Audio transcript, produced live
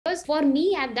Because for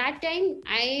me at that time,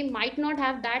 I might not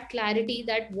have that clarity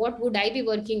that what would I be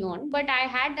working on, but I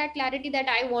had that clarity that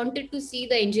I wanted to see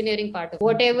the engineering part of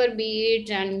whatever be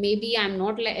it, and maybe I'll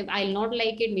not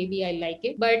like it, maybe I like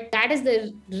it, but that is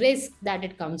the risk that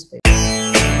it comes with.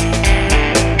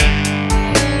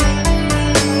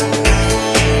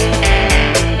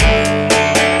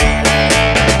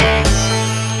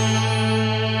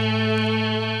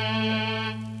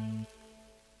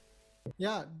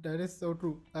 Yeah, that is so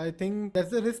true. I think that's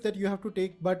the risk that you have to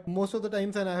take. But most of the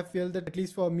times, and I have felt that at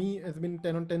least for me, it's been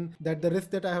 10 on 10, that the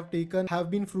risk that I have taken have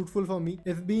been fruitful for me.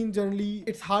 It's been generally,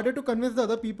 it's harder to convince the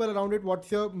other people around it.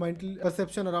 What's your mental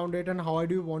perception around it and how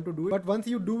do you want to do it? But once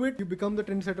you do it, you become the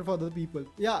trendsetter for other people.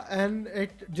 Yeah, and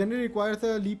it generally requires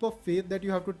a leap of faith that you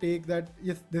have to take, that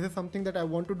yes, this is something that I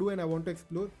want to do and I want to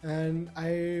explore. And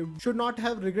I should not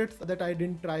have regrets that I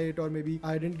didn't try it or maybe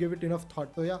I didn't give it enough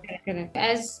thought. So yeah. Correct.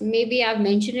 As maybe I've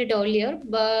mentioned it earlier,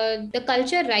 but the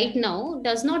culture right now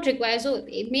does not require, so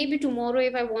maybe tomorrow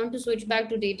if I want to switch back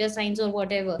to data science or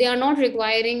whatever, they are not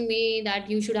requiring me that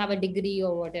you should have a degree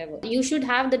or whatever. You should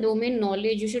have the domain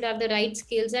knowledge, you should have the right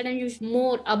skill set, and you should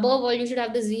above all, you should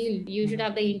have the zeal, you should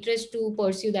have the interest to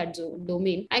pursue that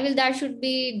domain. I feel that should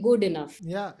be good enough.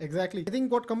 Yeah, exactly. I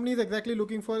think what company is exactly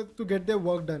looking for to get their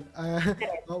work done.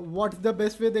 What's the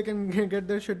best way they can get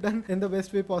their shit done in the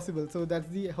best way possible. So that's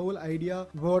the whole idea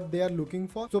what they are looking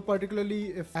for. So particularly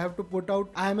if I have to put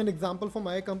out, I am an example for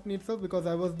my company itself because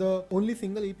I was the only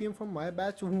single APM from my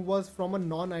batch who was from a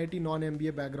non-IT,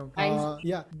 non-MBA background.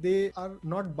 Yeah, they are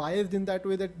not biased in that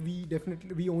way that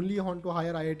we only want to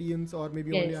hire IITians or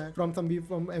maybe only hire from somebody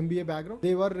from MBA background.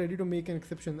 They were ready to make an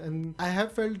exception, and I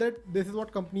have felt that this is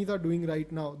what companies are doing right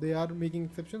now. They are making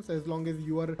exceptions as long as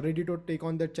you are ready to take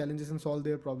on their challenges and solve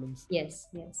their problems. Yes.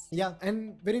 Yeah,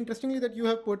 and very interestingly that you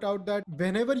have put out that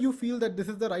whenever you feel that this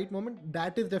is the right moment,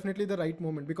 that is definitely the right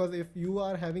moment. Because if you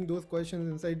are having those questions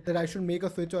inside that I should make a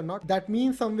switch or not, that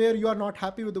means somewhere you are not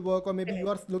happy with the work, or maybe you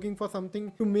are looking for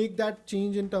something to make that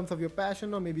change in terms of your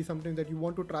passion, or maybe something that you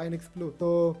want to try and explore.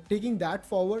 So taking that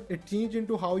forward, it changed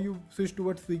into how you switched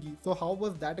towards Swiggy. So how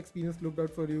was that experience looked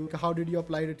out for you? How did you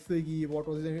apply it at Swiggy? What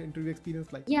was the interview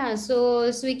experience like? Yeah, so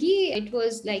Swiggy, it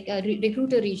was like a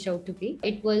recruiter reached out to me.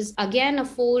 It was again a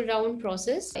 4-round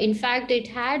process. In fact, it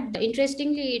had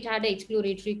an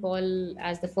exploratory call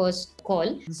as the first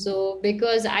call. So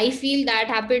because I feel that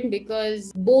happened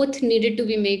because both needed to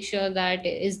be make sure that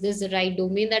is this the right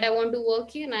domain that I want to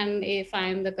work in, and if I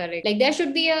am the correct, like there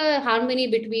should be a harmony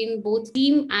between both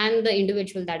team and the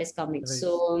individual that is coming. Right.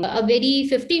 So a very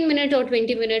 15-minute or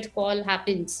 20-minute call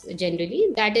happens generally.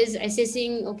 That is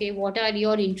assessing, okay, what are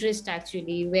your interests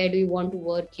actually? Where do you want to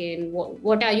work in?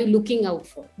 What are you looking out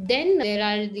for? Then there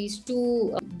are these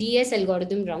two DS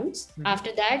algorithm rounds.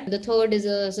 After that, the third is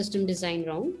a system design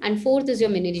round, and fourth is your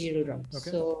managerial round.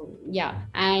 Okay. So yeah,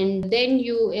 and then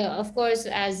you, of course,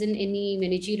 as in any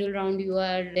managerial round, you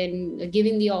are then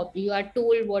giving you are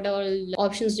told what all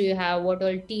options do you have, what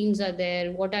all teams are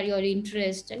there, what are your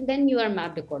interests, and then you are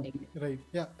mapped accordingly. Right.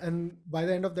 Yeah. And by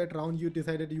the end of that round, you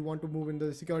decided you want to move in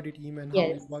the security team and how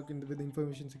you work with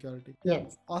information security. Yeah.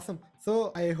 Yes. Awesome.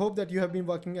 So I hope that you have been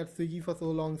working at Swiggy for so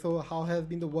long. So how has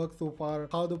been the work so far?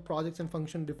 How the projects and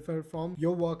function differ from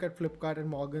your work at Flipkart and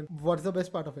Morgan? What's the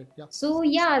best part of it? Yeah. So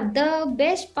yeah, the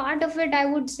best part of it, I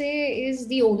would say, is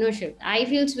the ownership. I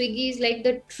feel Swiggy is like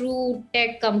the true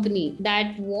tech company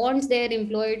that wants their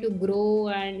employee to grow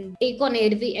and take on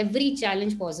every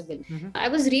challenge possible. I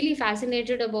was really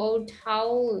fascinated about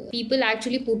how people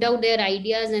actually put out their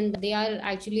ideas and they are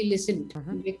actually listened,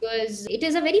 because it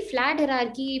is a very flat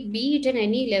hierarchy, be it in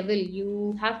any level.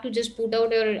 You have to just put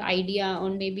out your idea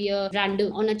on maybe a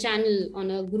random, on a channel,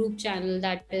 on a group channel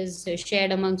that is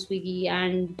shared among Swiggy,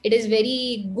 and it is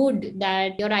very good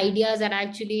that your ideas are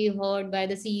actually heard by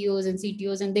the CEOs and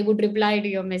CTOs and they would reply to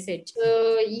your message.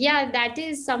 So yeah, that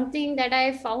is something that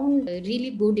I found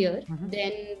really good here.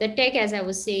 Then the tech, as I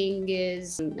was saying,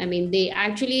 is, I mean, they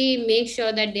actually make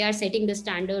sure that they are setting the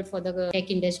standard for the tech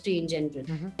industry in general.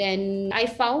 Then I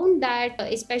found that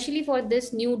especially for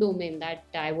this new domain that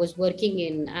I was working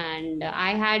in, and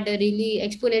I had a really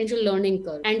exponential learning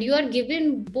curve, and you are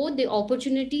given both the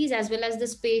opportunities as well as the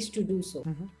space to do so,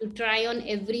 to try on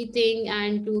everything,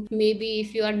 and to maybe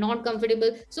if you are not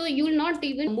comfortable, so you will not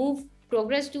even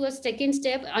progress to a second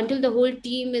step until the whole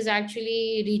team is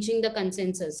actually reaching the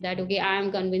consensus that, okay, I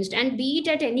am convinced. And be it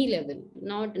at any level,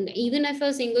 not even if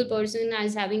a single person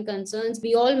is having concerns,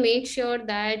 we all make sure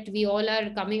that we all are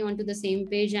coming onto the same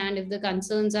page, and if the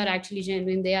concerns are actually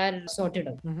genuine, they are sorted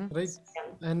out. Right.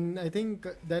 And I think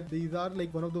that these are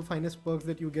like one of the finest perks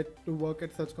that you get to work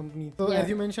at such companies. So Yeah. as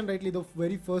you mentioned rightly, the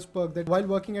very first perk that while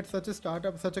working at such a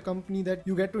startup, such a company, that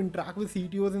you get to interact with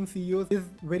CTOs and CEOs is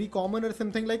very common, or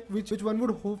something like which one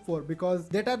would hope for, because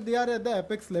they are at the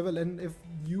apex level, and if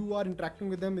you are interacting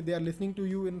with them, if they are listening to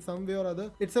you in some way or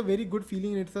other, it's a very good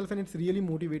feeling in itself, and it's really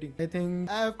motivating. I think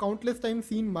I have countless times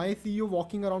seen my CEO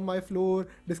walking around my floor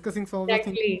discussing some of the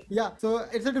things. Yeah, so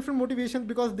it's a different motivation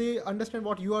because they understand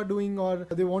what you are doing, or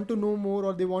they want to know more,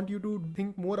 or they want you to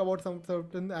think more about some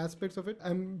certain aspects of it.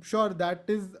 I'm sure that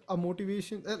is a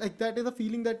motivation, like that is a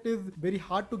feeling that is very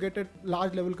hard to get at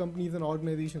large level companies and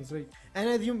organizations, right? And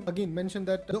as you again mentioned,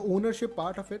 that the ownership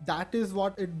part of it, that is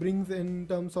what it brings in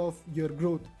terms of your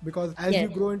growth, because as you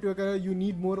grow into a career, you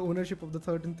need more ownership of the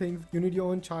certain things. You need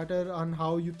your own charter on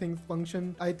how you things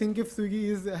function. I think if Swiggy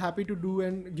is happy to do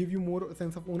and give you more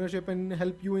sense of ownership and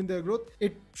help you in their growth,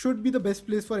 it should be the best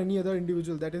place for any other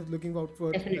individual that is looking out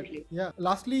for Definitely. that. Yeah.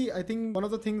 Lastly, I think one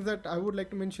of the things that I would like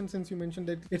to mention, since you mentioned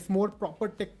that it's more proper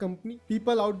tech company,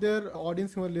 people out there,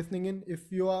 audience who are listening in,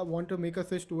 if you want to make a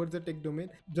switch towards the tech domain,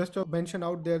 just to mention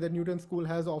out there that Newton School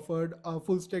has offered a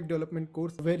full stack development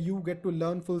course where you get to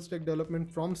learn full stack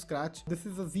development from scratch. This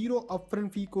is a zero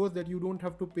upfront fee course that you don't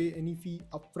have to pay any fee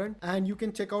upfront, and you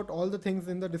can check out all the things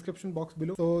in the description box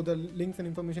below. So the links and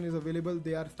information is available.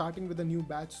 They are starting with a new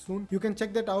batch soon. You can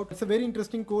check that out. It's a very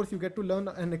interesting course. You get to learn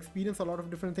and experience a lot of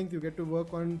different things. You get to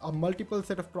work on a multiple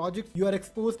set of projects. You are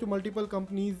exposed to multiple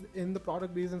companies in the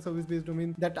product based and service based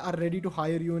domain that are ready to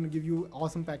hire you and give you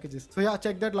awesome packages. So yeah,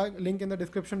 check that link in the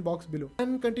description box below.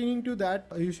 And continuing to that,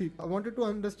 Ayushi, I wanted to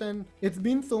understand, it's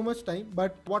been so much time,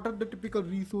 but what are the typical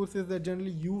resources that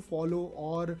generally you follow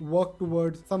or work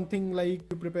towards? Something like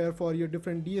to prepare for your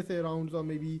different DSA rounds, or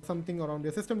maybe something around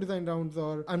your system design rounds,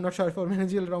 or I'm not sure, for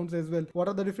managerial rounds as well. What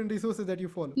are the different resources that you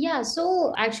follow? Yeah,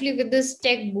 so actually with this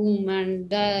tech boom and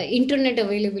the internet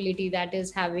availability that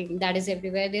is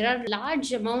everywhere, there are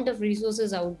large amount of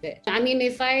resources out there. I mean,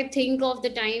 if I think of the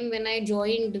time when I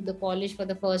joined the college for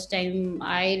the first time,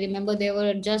 I remember there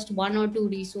were just one or two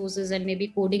resources and maybe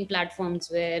coding platforms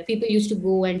where people used to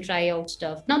go and try out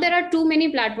stuff. Now there are too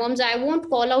many platforms. I won't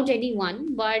call out any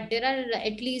one, but there are,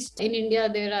 at least in India,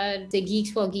 there are the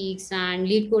Geeks for Geeks, and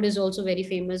LeetCode is also very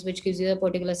famous, which gives you a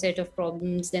particular set of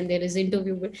problems. Then there is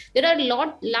Interview. There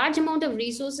are large amount of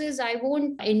resources. I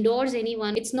won't endorse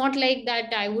anyone. It's not like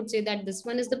that I would say that this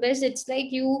one is the best. It's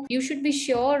like you should be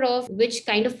sure of which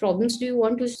kind of problems do you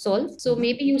want to solve. So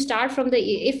maybe you start from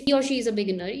if he or she is a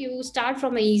beginner, you start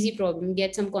from an easy problem,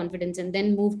 get some confidence, and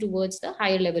then move towards the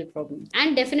higher level problem.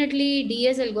 And definitely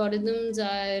DS algorithms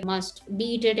are must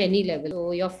beat at any level.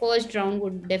 So your first round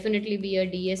would definitely be a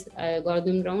DS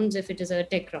algorithm rounds if it is a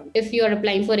tech round, if you are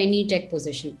applying for any tech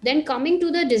position. Then coming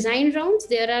to the design rounds,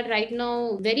 there are right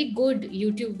now very good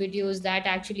YouTube videos that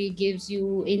actually gives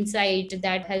you insight,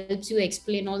 that helps you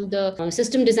explain all the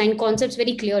system design concepts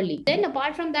very clearly. Then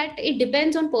apart from that, it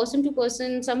depends on person to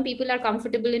person. Some people are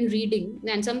comfortable in reading,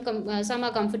 and some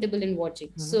are comfortable in watching.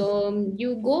 So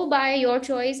you go by your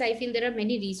choice. I feel there are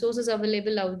many resources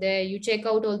available out there. You check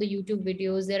out all the YouTube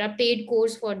videos. There are paid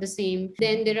courses for the same.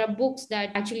 Then there are books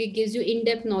that actually gives you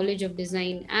in-depth knowledge of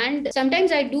design. And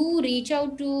sometimes I do reach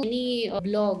out to any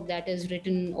blog that is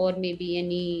written, or maybe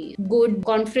any good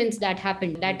conference that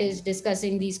happened that is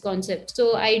discussing these concepts.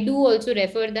 So I do also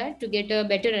refer that to get a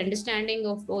better understanding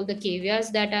of all the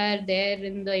caveats that are there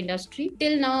in the industry.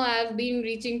 Till now, I've been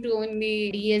reaching to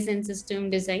only DS and system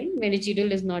design.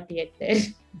 Managerial is not yet there.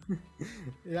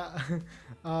 Yeah.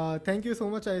 Thank you so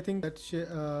much. I think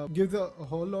that gives a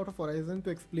whole lot of horizon to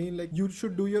explain, like, you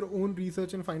should do your own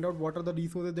research and find out what are the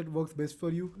resources that works best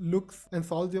for you, looks and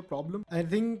solves your problem. I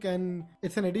think, and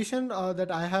it's an addition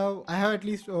that I have at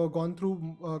least gone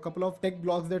through a couple of tech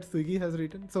blogs that Swiggy has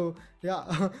written. So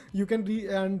yeah, you can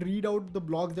read out the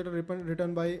blogs that are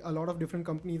written by a lot of different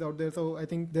companies out there. So I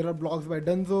think there are blogs by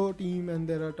Dunzo team, and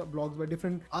there are blogs by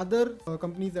different other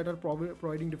companies that are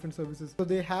providing different services. So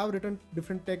they have written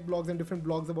different tech blogs and different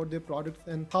blogs about their products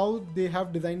and how they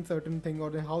have designed certain thing,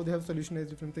 or how they have solutionized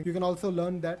different things. You can also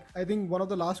learn that. I think one of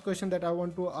the last questions that I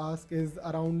want to ask is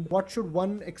around what should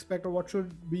one expect, or what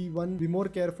should one be more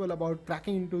careful about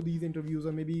cracking into these interviews,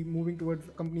 or maybe moving towards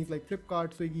companies like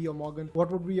Flipkart, Swiggy or Morgan.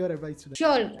 What would be your advice to them?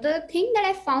 Sure. The thing that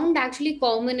I found actually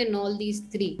common in all these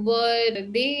three were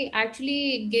they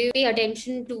actually pay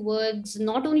attention towards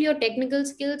not only your technical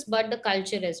skills but the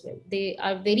culture as well. They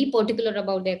are very particular about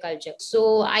about their culture.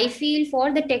 So I feel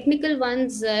for the technical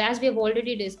ones, as we have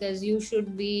already discussed, you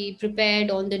should be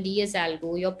prepared on the DS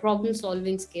algo, your problem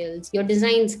solving skills, your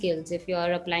design skills if you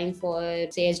are applying for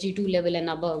say SG2 level and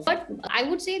above. But I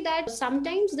would say that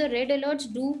sometimes the red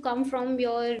alerts do come from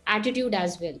your attitude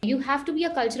as well. You have to be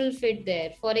a cultural fit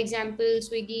there. For example,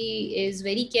 Swiggy is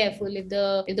very careful if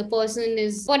the person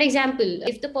is, for example,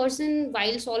 if the person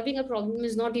while solving a problem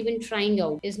is not even trying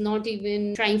out, is not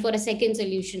even trying for a second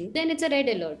solution, then it's a red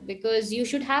alert, because you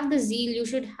should have the zeal, you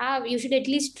should at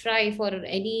least try for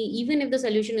any, even if the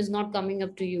solution is not coming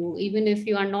up to you, even if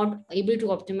you are not able to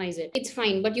optimize it, it's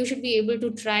fine, but you should be able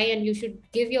to try and you should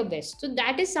give your best. So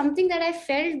that is something that I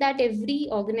felt that every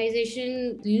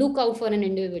organization look out for an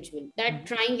individual, that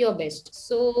trying your best.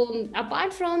 So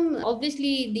apart from,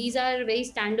 obviously these are very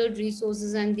standard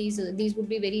resources, and these would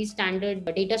be very standard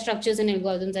data structures and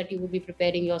algorithms that you would be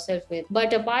preparing yourself with.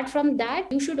 But apart from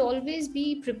that, you should always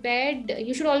be prepared.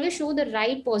 You should always show the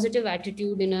right positive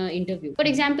attitude in an interview. For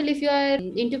example, if you are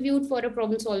interviewed for a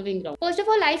problem solving round, first of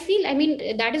all, I feel, I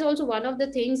mean, that is also one of the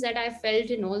things that I felt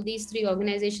in all these three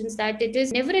organizations, that it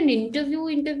is never an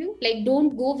interview. Like,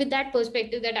 don't go with that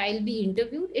perspective that I'll be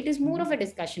interviewed. It is more of a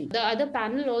discussion. The other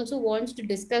panel also wants to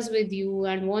discuss with you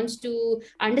and wants to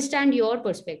understand your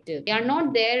perspective. They are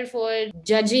not there for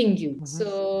judging you.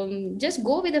 So just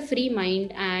go with a free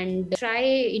mind and try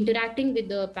interacting with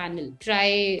the panel.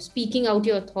 Try speaking out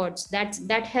your thoughts.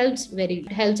 That helps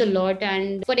a lot.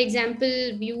 And for example,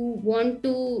 you want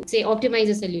to say optimize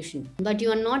a solution, but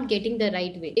you are not getting the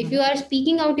right way. If you are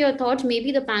speaking out your thoughts,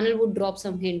 maybe the panel would drop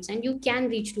some hints and you can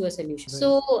reach to a solution. Right.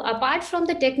 So apart from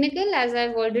the technical, as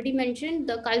I've already mentioned,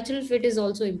 the cultural fit is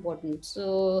also important.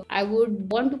 So I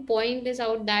would want to point this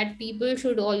out, that people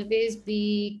should always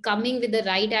be coming with the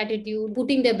right attitude,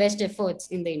 putting their best efforts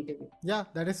in the interview. Yeah,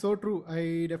 that is so true.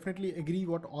 I definitely agree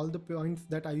what all the points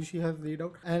that Ayushi has laid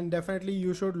out, and definitely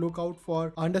you should look out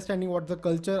for understanding what the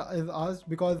culture is asked,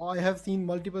 because I have seen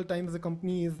multiple times the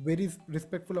company is very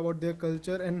respectful about their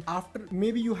culture, and after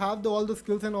maybe you have all the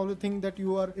skills and all the things that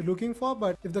you are looking for,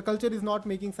 but if the culture is not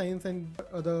making sense and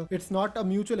it's not a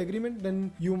mutual agreement,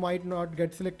 then you might not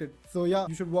get selected. So yeah,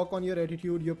 you should work on your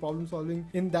attitude, your problem solving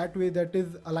in that way that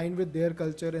is aligned with their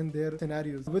culture and their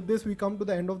scenarios. With this, we come to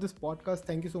the end of this podcast.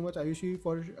 Thank you so much, Ayushi,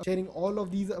 for sharing all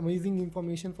of these amazing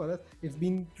information for us. It's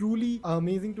been truly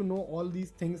amazing to know all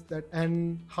these things that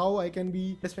and how I can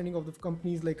be understanding of the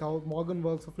companies, like how Morgan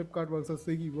works or Flipkart works or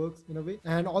Swiggy works in a way.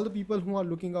 And all the people who are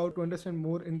looking out to understand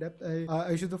more in depth,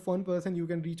 Ayushi is a fun person. You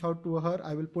can reach out to her.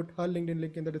 I will put her LinkedIn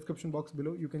link in the description box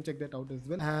below. You can check that out as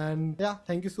well. And yeah,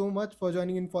 thank you so much for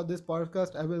joining in for this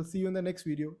podcast. I will see you in the next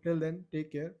video. Till then,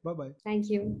 take care. Bye bye. Thank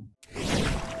you.